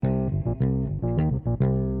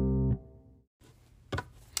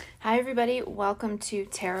Hi everybody, welcome to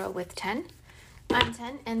Tarot with 10. I'm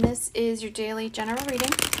 10 and this is your daily general reading.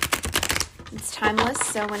 It's timeless,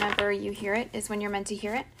 so whenever you hear it is when you're meant to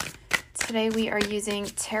hear it. Today we are using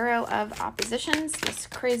Tarot of Oppositions, this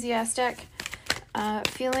crazy ass deck.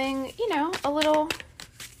 Feeling, a little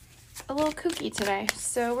kooky today.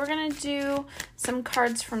 So we're going to do some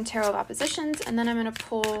cards from Tarot of Oppositions and then I'm going to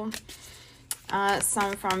pull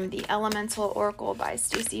some from the Elemental Oracle by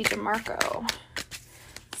Stacey DeMarco.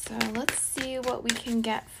 So let's see what we can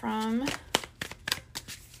get from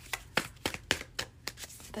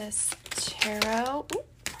this Tarot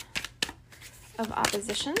of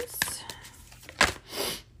Oppositions.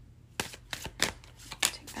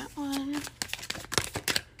 Take that one.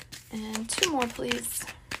 And two more, please.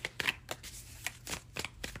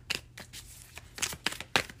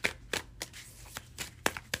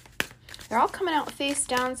 They're all coming out face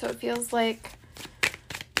down, so it feels like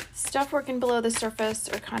stuff working below the surface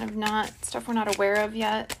or kind of not, stuff we're not aware of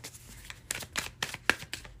yet.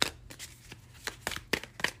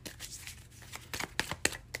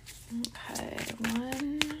 Okay,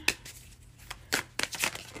 1,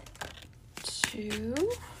 2,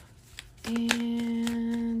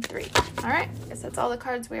 and 3. All right, I guess that's all the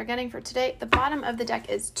cards we are getting for today. The bottom of the deck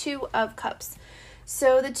is 2 of Cups.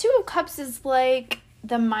 So the 2 of Cups is like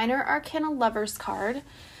the Minor Arcana Lovers card.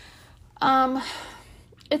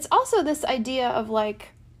 It's also this idea of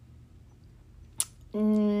like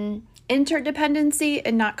interdependency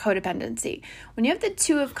and not codependency. When you have the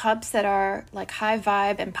 2 of Cups that are like high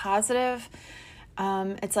vibe and positive,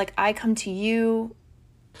 it's like I come to you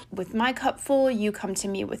with my cup full, you come to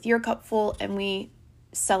me with your cup full, and we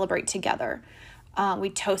celebrate together.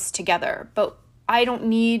 We toast together. But I don't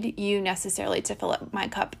need you necessarily to fill up my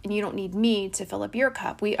cup, and you don't need me to fill up your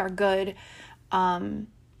cup. We are good.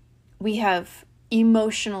 We have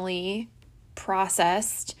emotionally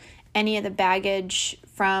processed any of the baggage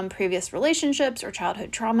from previous relationships or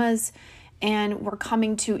childhood traumas, and we're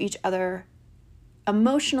coming to each other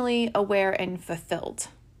emotionally aware and fulfilled.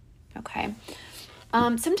 Okay.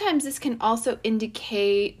 Sometimes this can also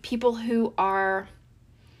indicate people who are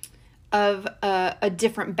of a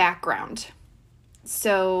different background.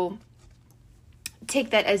 So take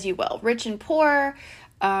that as you will. Rich and poor,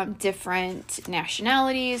 different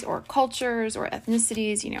nationalities or cultures or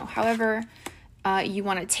ethnicities, however you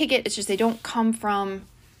want to take it. It's just they don't come from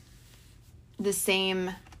the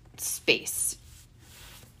same space,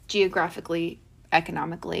 geographically,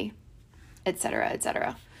 economically, etc.,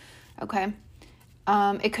 etc. Okay?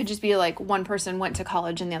 It could just be like one person went to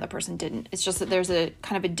college and the other person didn't. It's just that there's a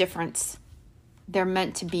kind of a difference. They're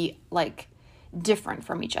meant to be like different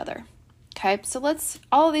from each other. Okay, so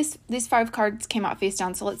all of these 5 cards came out face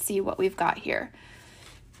down, so let's see what we've got here.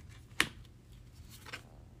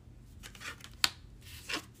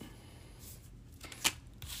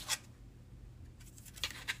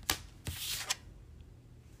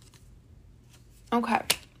 Okay.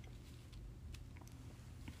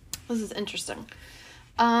 This is interesting.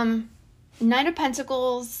 Knight of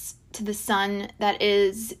Pentacles to the Sun, that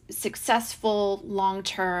is successful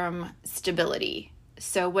long-term stability.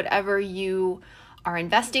 So whatever you are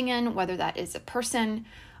investing in, whether that is a person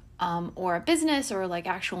or a business or like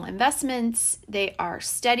actual investments, they are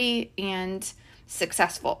steady and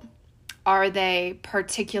successful. Are they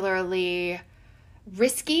particularly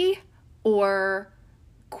risky or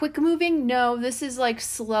quick moving? No, this is like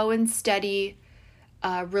slow and steady,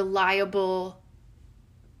 reliable,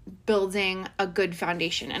 building a good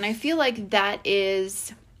foundation. And I feel like that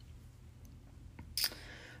is...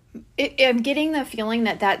 I'm getting the feeling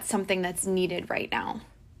that that's something that's needed right now,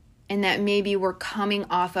 and that maybe we're coming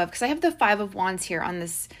off of, because I have the 5 of Wands here on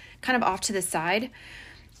this kind of off to the side.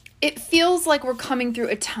 It feels like we're coming through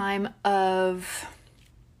a time of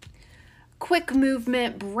quick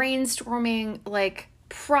movement, brainstorming, like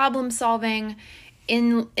problem solving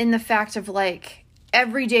in the fact of like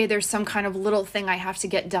every day there's some kind of little thing I have to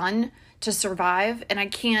get done to survive, and I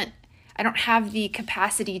don't have the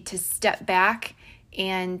capacity to step back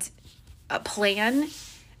and plan,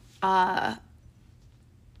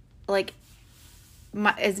 like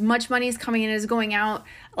as much money is coming in as going out.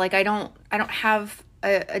 Like I don't have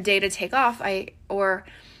a day to take off. Or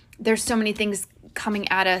there's so many things coming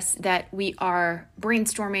at us that we are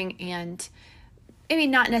brainstorming and maybe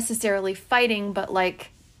not necessarily fighting, but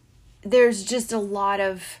like there's just a lot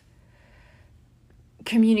of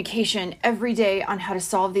communication every day on how to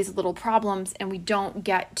solve these little problems, and we don't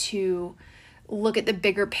get to look at the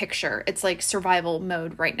bigger picture. It's like survival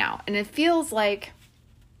mode right now. And it feels like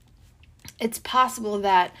it's possible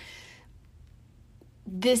that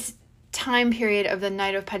this time period of the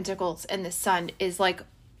Knight of Pentacles and the Sun is like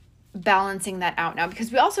balancing that out now,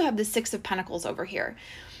 because we also have the Six of Pentacles over here.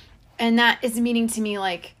 And that is meaning to me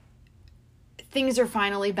like things are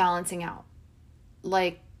finally balancing out.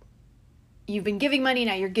 Like you've been giving money,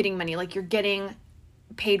 now you're getting money. Like you're getting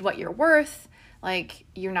paid what you're worth. Like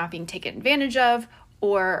you're not being taken advantage of.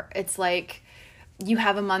 Or it's like you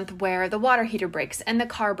have a month where the water heater breaks and the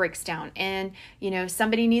car breaks down and,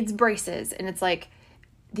 somebody needs braces. And it's like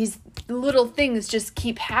these little things just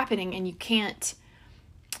keep happening and you can't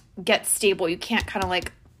get stable. You can't kind of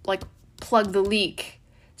like plug the leak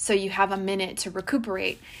so you have a minute to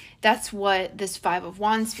recuperate. That's what this Five of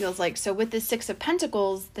Wands feels like. So with the Six of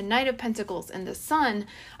Pentacles, the Knight of Pentacles, and the Sun,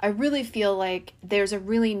 I really feel like there's a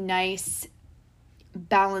really nice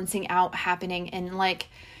balancing out happening. And like,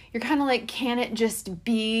 you're kind of like, can it just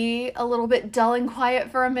be a little bit dull and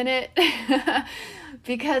quiet for a minute?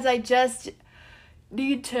 Because I just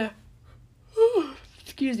need to,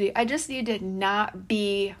 I just need to not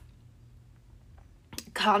be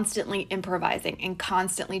constantly improvising and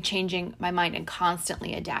constantly changing my mind and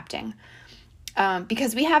constantly adapting.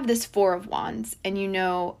 Because we have this Four of Wands, and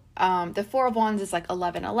the Four of Wands is like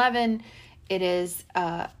 11:11. It is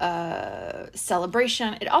a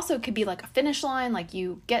celebration. It also could be like a finish line, like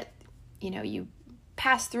you get, you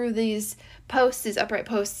pass through these posts, these upright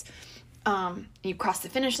posts, you cross the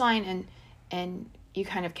finish line and you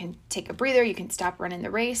kind of can take a breather, you can stop running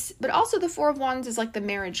the race. But also the Four of Wands is like the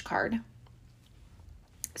marriage card.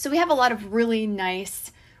 So we have a lot of really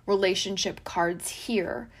nice relationship cards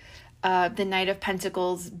here. The Knight of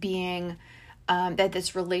Pentacles being that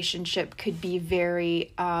this relationship could be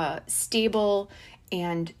very stable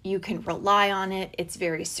and you can rely on it. It's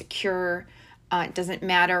very secure. It doesn't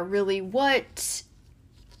matter really what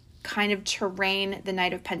kind of terrain the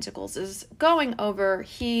Knight of Pentacles is going over.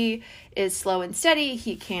 He is slow and steady.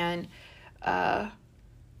 He can,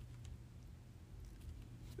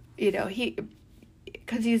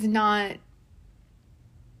 because he's not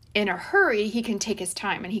in a hurry, he can take his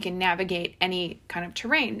time and he can navigate any kind of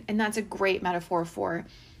terrain. And that's a great metaphor for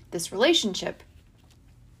this relationship.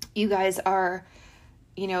 You guys are,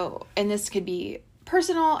 and this could be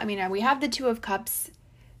personal. I mean, we have the Two of Cups.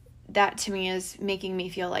 That to me is making me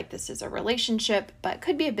feel like this is a relationship, but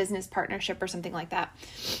could be a business partnership or something like that,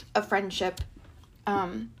 a friendship.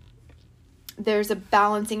 There's a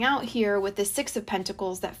balancing out here with the Six of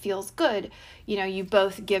Pentacles that feels good. You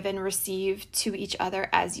both give and receive to each other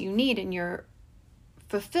as you need, and you're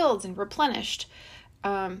fulfilled and replenished.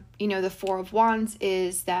 The Four of Wands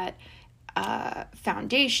is that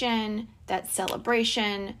foundation, that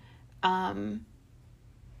celebration, the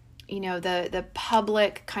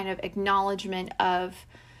public kind of acknowledgement of,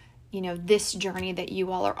 this journey that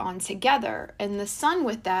you all are on together. And the Sun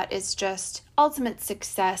with that is just ultimate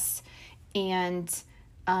success. And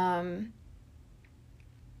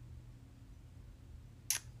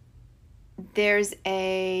there's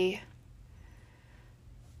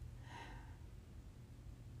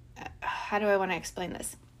how do I want to explain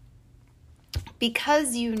this?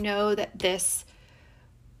 Because you know that this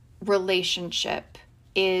relationship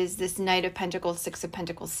is this Knight of Pentacles, Six of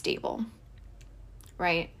Pentacles stable,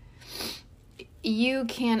 right? You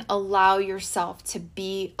can allow yourself to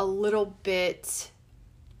be a little bit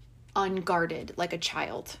unguarded, like a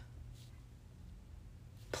child,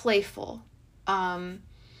 playful,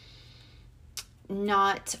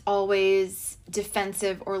 not always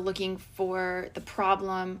defensive or looking for the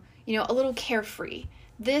problem, a little carefree.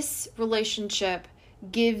 This relationship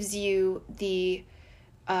gives you the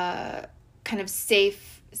kind of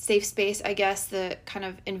safe space, I guess, the kind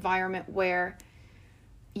of environment where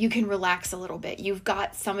you can relax a little bit. You've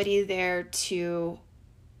got somebody there to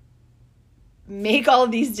make all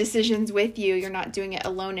of these decisions with you. You're not doing it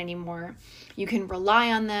alone anymore. You can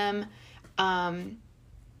rely on them.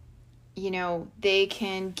 They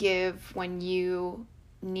can give when you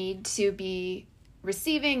need to be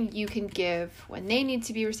receiving. You can give when they need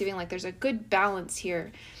to be receiving. Like there's a good balance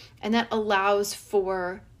here. And that allows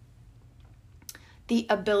for the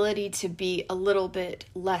ability to be a little bit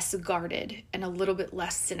less guarded and a little bit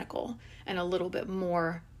less cynical and a little bit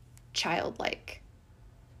more childlike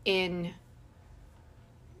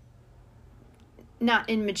not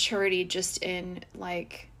in maturity, just in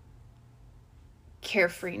like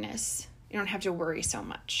carefreeness. You don't have to worry so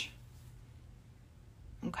much.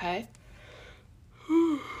 Okay?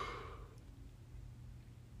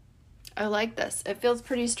 I like this. It feels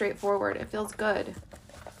pretty straightforward. It feels good.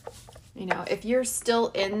 If you're still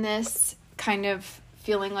in this kind of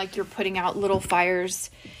feeling like you're putting out little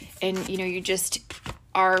fires and, you just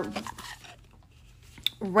are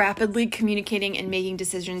rapidly communicating and making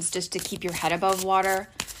decisions just to keep your head above water,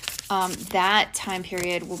 that time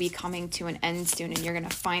period will be coming to an end soon, and you're going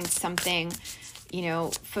to find something,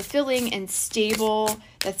 fulfilling and stable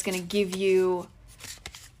that's going to give you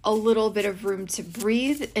a little bit of room to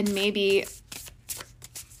breathe. And maybe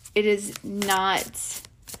it is not,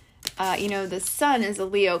 the sun is a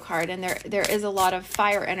Leo card, and there is a lot of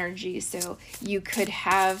fire energy. So you could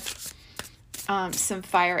have some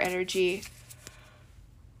fire energy,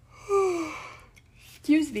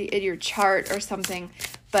 in your chart or something.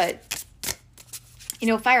 But,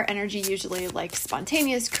 fire energy usually like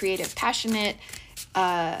spontaneous, creative, passionate,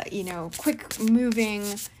 quick moving,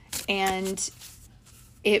 and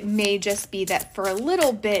it may just be that for a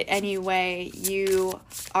little bit anyway, you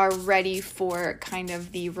are ready for kind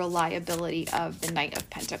of the reliability of the Knight of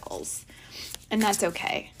Pentacles. And that's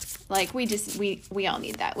okay. Like we all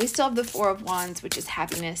need that. We still have the Four of Wands, which is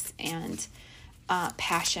happiness and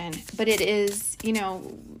passion, but it is,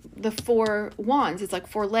 the Four Wands, it's like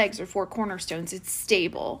four legs or four cornerstones. It's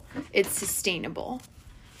stable. It's sustainable.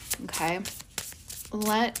 Okay.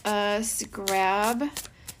 Let us grab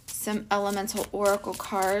some elemental oracle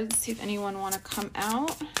cards. See if anyone want to come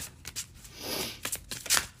out.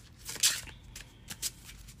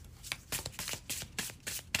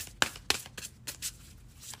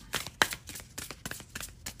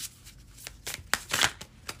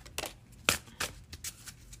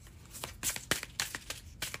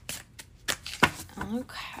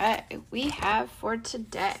 Okay, we have for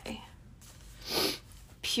today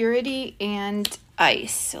purity and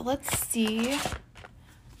ice. So let's see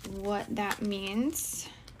what that means.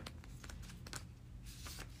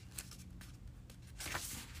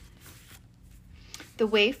 The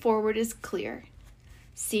way forward is clear.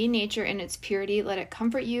 See nature in its purity, let it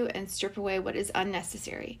comfort you and strip away what is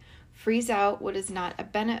unnecessary. Freeze out what is not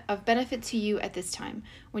of benefit to you at this time.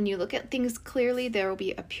 When you look at things clearly, there will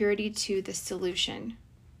be a purity to the solution.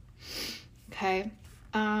 Okay.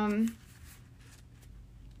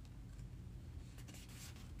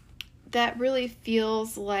 That really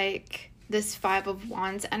feels like this Five of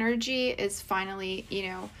Wands energy is finally,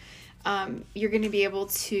 you're going to be able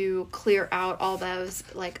to clear out all those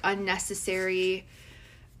like unnecessary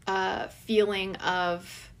feeling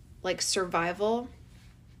of like survival.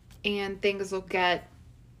 And things will get,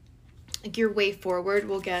 like your way forward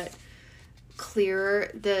will get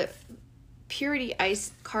clearer. The Purity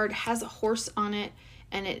Ice card has a horse on it,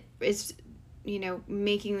 and it is,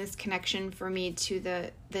 making this connection for me to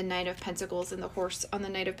the Knight of Pentacles and the horse on the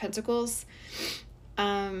Knight of Pentacles.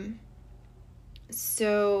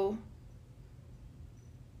 So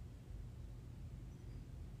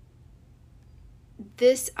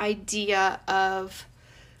this idea of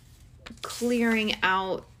clearing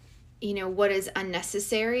out what is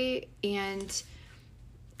unnecessary and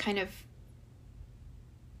kind of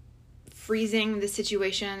freezing the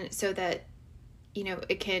situation so that,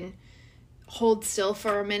 it can hold still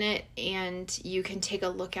for a minute and you can take a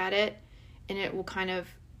look at it, and it will kind of,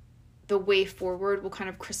 the way forward will kind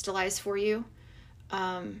of crystallize for you.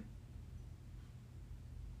 I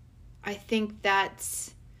think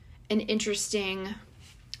that's an interesting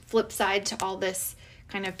flip side to all this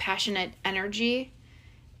kind of passionate energy,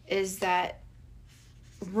 is that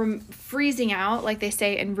freezing out, like they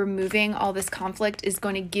say, and removing all this conflict is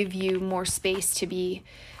going to give you more space to be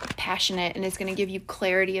passionate, and it's going to give you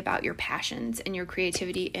clarity about your passions and your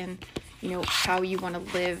creativity and, how you want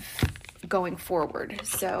to live going forward.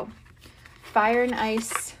 So fire and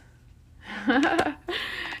ice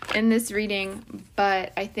in this reading,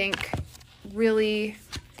 but I think really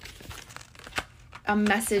a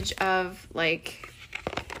message of like,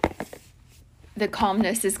 the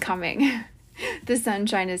calmness is coming. The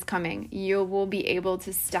sunshine is coming. You will be able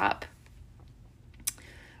to stop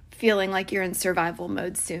feeling like you're in survival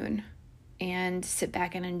mode soon and sit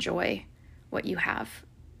back and enjoy what you have.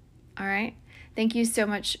 All right. Thank you so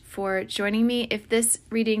much for joining me. If this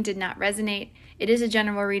reading did not resonate, it is a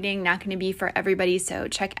general reading, not going to be for everybody. So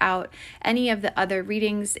check out any of the other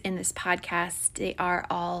readings in this podcast. They are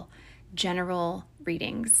all general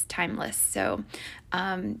readings, timeless. So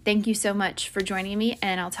thank you so much for joining me,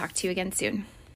 and I'll talk to you again soon.